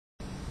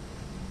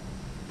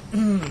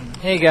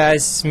Hey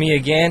guys, it's me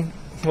again.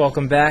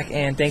 Welcome back,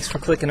 and thanks for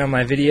clicking on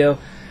my video.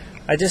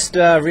 I just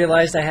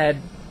realized I had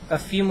a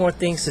few more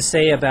things to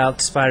say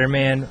about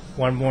Spider-Man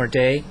One More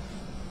Day,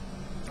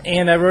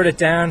 and I wrote it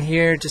down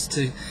here just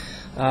to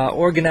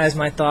organize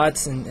my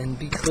thoughts and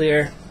be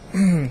clear.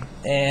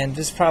 And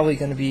this is probably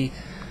going to be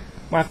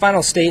my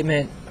final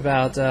statement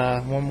about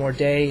One More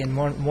Day and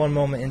one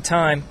moment in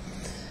time.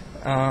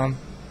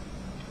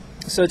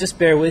 So just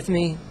bear with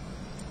me,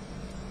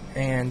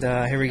 and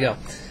here we go.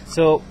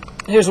 So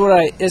here's what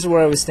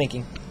I was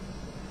thinking,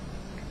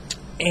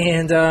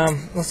 and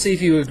let's see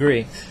if you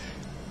agree.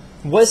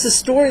 Was the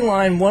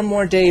storyline One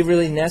More Day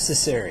really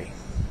necessary?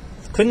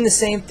 Couldn't the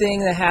same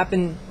thing that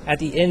happened at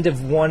the end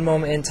of One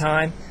Moment in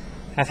Time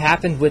have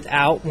happened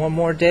without One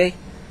More Day?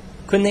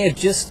 Couldn't they have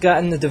just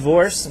gotten the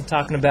divorce? I'm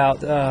talking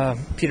about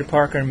Peter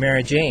Parker and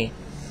Mary Jane.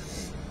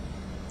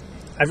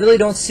 I really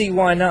don't see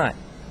why not.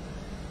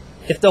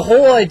 If the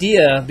whole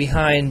idea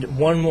behind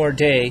One More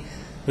Day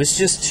was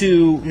just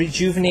to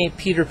rejuvenate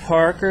Peter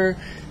Parker,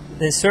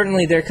 then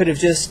certainly they could have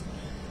just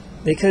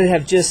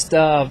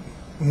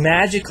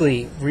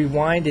magically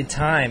rewinded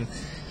time,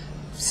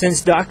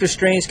 since Doctor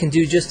Strange can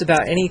do just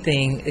about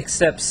anything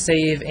except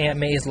save Aunt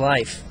May's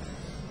life.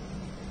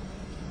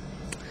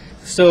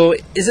 So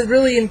is it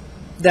really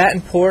that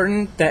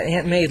important that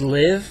Aunt May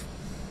live?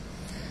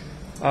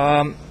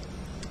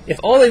 If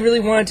all they really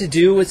wanted to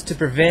do was to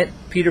prevent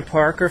Peter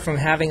Parker from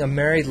having a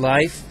married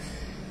life,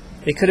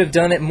 they could have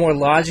done it more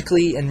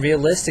logically and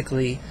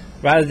realistically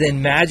rather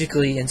than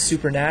magically and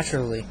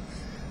supernaturally.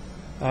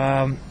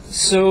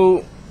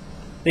 So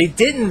they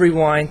didn't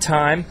rewind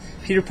time.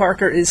 Peter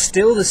Parker is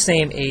still the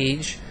same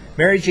age.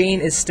 Mary Jane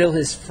is still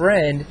his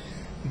friend,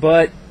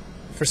 but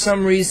for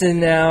some reason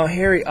now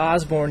Harry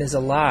Osborn is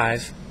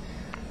alive,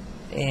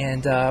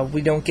 and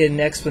we don't get an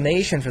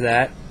explanation for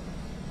that.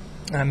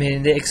 I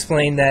mean, they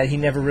explained that he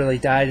never really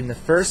died in the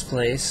first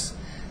place,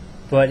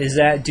 but is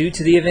that due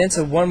to the events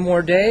of One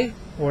More Day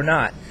or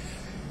not?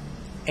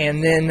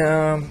 And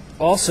then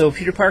also,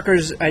 Peter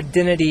Parker's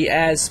identity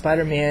as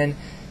Spider-Man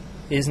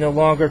is no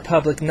longer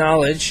public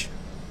knowledge,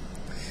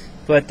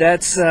 but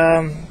that's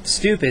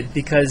stupid,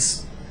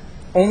 because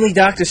only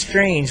Doctor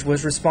Strange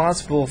was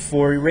responsible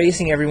for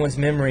erasing everyone's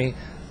memory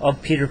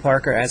of Peter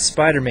Parker as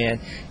Spider-Man,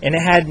 and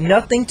it had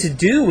nothing to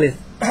do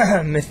with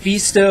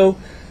Mephisto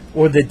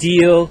or the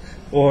deal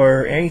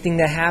or anything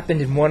that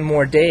happened in One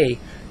More Day.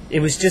 It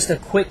was just a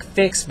quick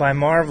fix by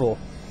Marvel.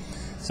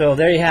 So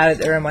there you have it.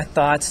 There are my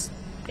thoughts,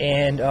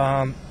 and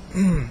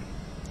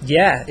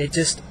yeah, it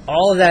just,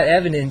 all of that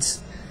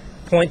evidence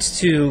points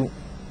to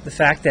the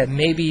fact that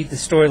maybe the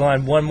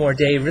storyline One More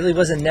Day really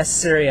wasn't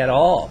necessary at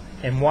all.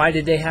 And why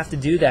did they have to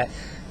do that?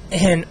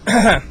 And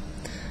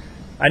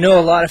I know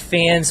a lot of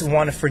fans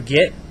want to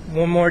forget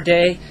One More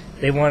Day.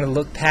 They want to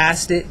look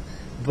past it,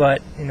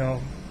 but you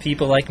know,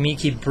 people like me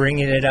keep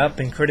bringing it up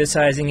and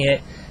criticizing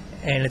it,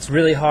 and it's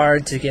really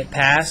hard to get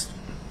past.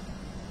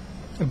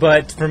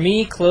 But for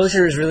me,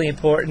 closure is really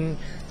important,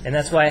 and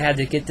that's why I had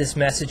to get this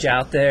message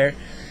out there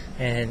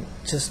and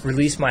just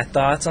release my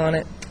thoughts on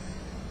it.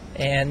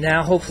 And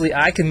now hopefully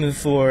I can move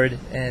forward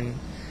and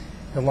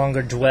no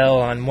longer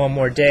dwell on One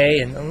More Day,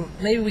 and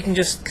maybe we can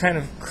just kind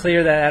of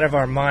clear that out of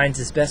our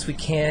minds as best we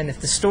can. If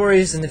the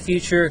stories in the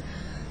future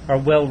are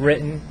well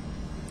written,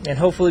 and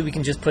hopefully we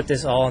can just put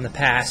this all in the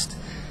past.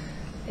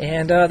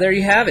 And there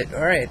you have it.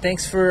 Alright,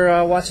 thanks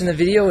for watching the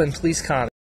video, and please comment.